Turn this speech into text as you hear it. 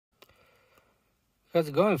How's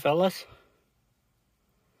it going, fellas?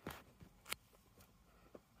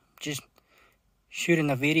 Just shooting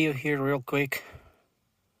a video here real quick.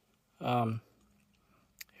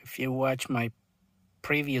 If you watch my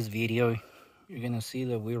previous video, you're gonna see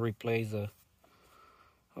that we replaced a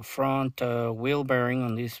front wheel bearing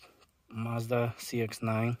on this Mazda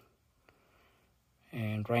CX-9.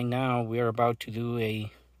 And right now we are about to do a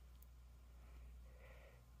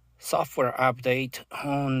software update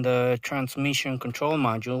on the transmission control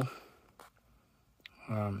module.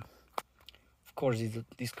 Of course,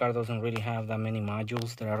 this car doesn't really have that many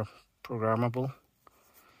modules that are programmable,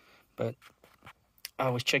 but I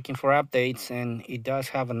was checking for updates, and it does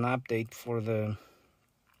have an update for the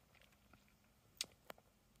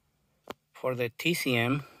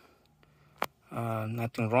TCM.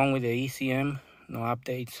 Nothing wrong with the ECM, no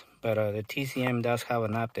updates, but the TCM does have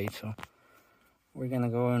an update, so we're gonna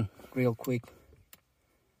go and real quick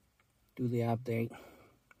do the update.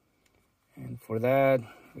 And for that,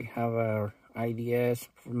 we have our IDS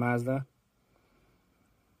for Mazda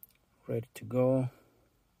ready to go.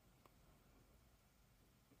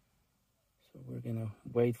 So we're gonna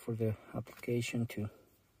wait for the application to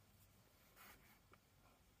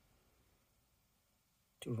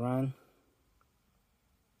run.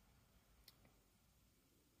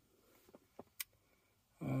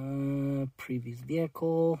 Previous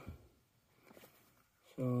vehicle.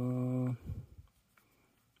 So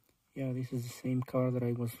yeah, this is the same car that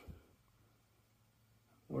I was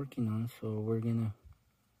working on, so we're gonna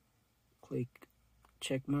click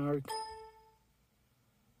check mark.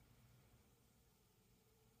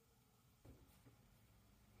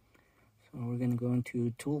 So we're gonna go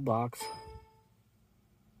into toolbox.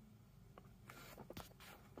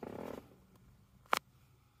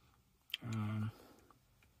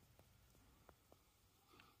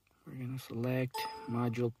 We're gonna select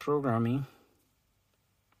module programming.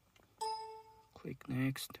 Click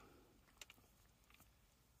next.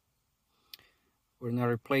 We're not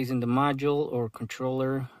replacing the module or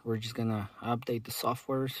controller. We're just gonna update the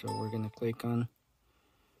software. So we're gonna click on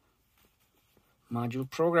module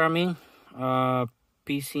programming.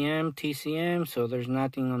 PCM, TCM. So there's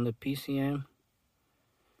nothing on the PCM,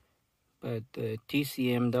 but the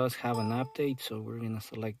TCM does have an update. So we're gonna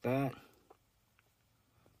select that.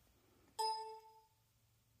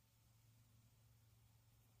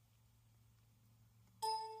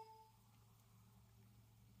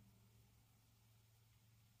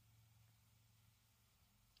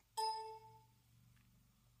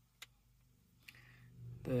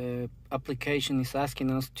 The application is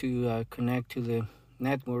asking us to connect to the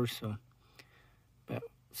network, so but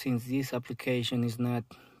since this application is not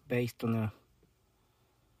based on a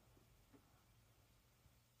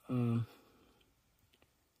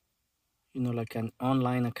like an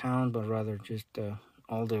online account, but rather just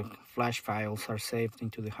all the flash files are saved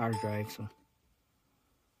into the hard drive, so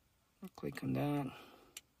I'll click on that.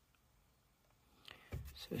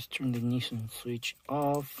 So let's turn the ignition switch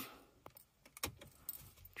off.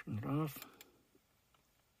 Turn it off.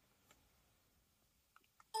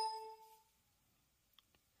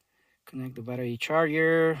 Connect the battery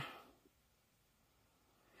charger.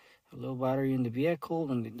 A low battery in the vehicle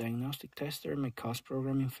when the diagnostic tester may cause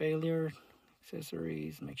programming failure.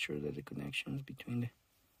 Accessories, make sure that the connections between the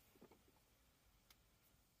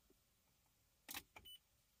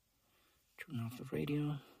turn off the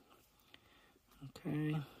radio.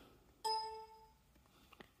 Okay.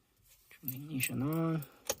 Turn the ignition on.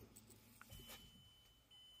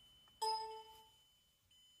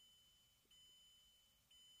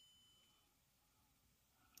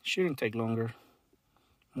 Shouldn't take longer,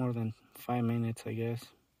 more than 5 minutes, I guess.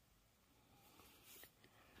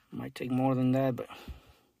 Might take more than that, but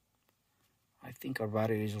I think our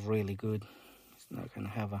battery is really good. It's not gonna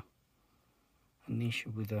have an issue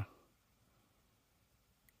with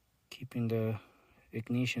keeping the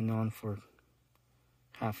ignition on for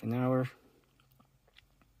half an hour.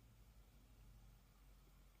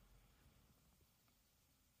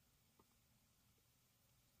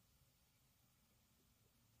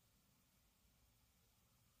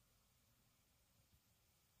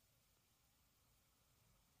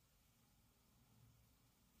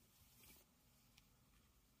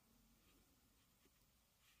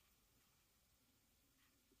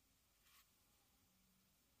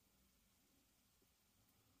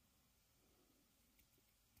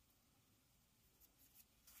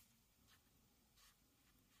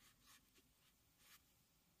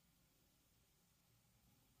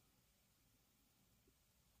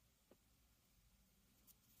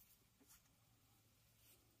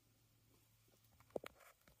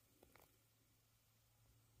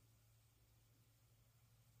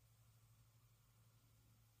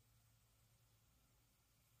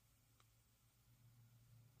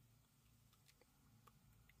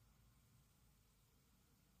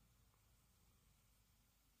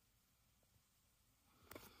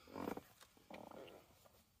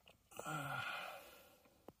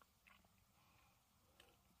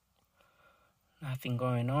 Nothing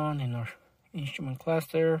going on in our instrument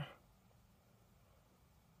cluster.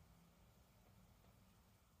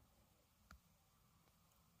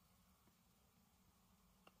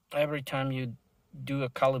 Every time you do a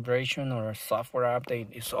calibration or a software update,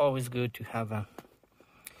 it's always good to have a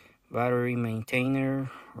battery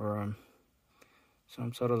maintainer or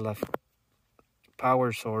some sort of like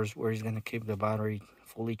power source where it's going to keep the battery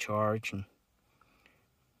fully charged.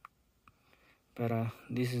 But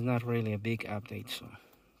this is not really a big update, so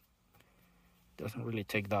it doesn't really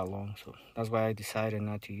take that long. So that's why I decided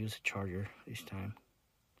not to use a charger this time.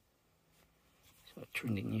 So I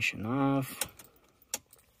turn the ignition off.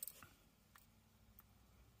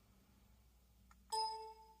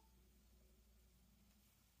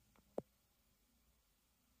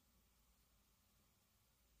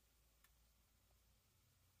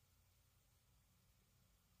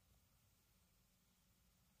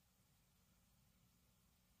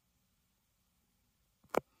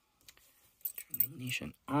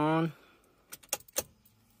 Ignition on.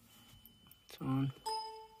 It's on.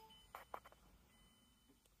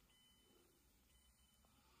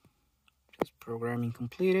 Just programming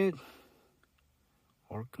completed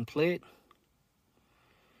or complete.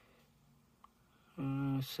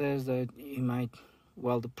 Says that you might,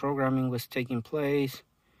 while the programming was taking place,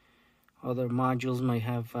 other modules might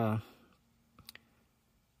have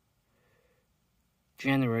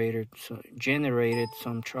generated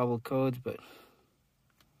some trouble codes, but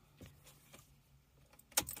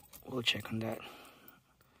we'll check on that.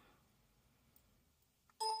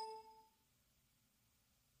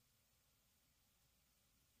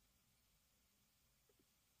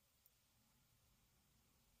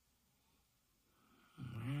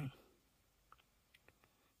 Alright.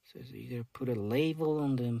 Says either put a label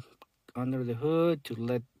on the under the hood to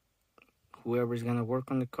let whoever's gonna work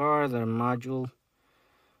on the car the module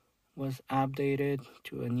was updated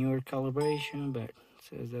to a newer calibration, but it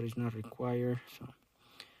says that it's not required. So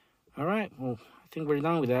all right, well, I think we're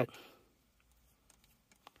done with that.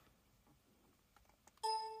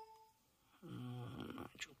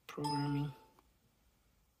 Module programming.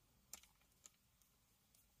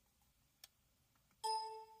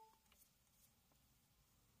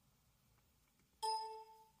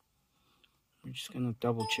 We're just gonna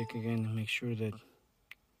double check again and make sure that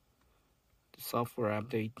the software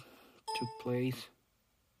update took place.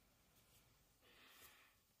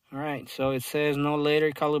 All right, so it says no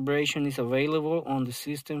later calibration is available on the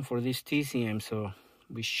system for this TCM, so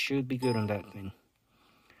we should be good on that thing.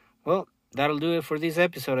 Well, that'll do it for this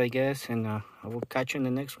episode, I guess, and I will catch you in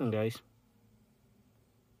the next one, guys.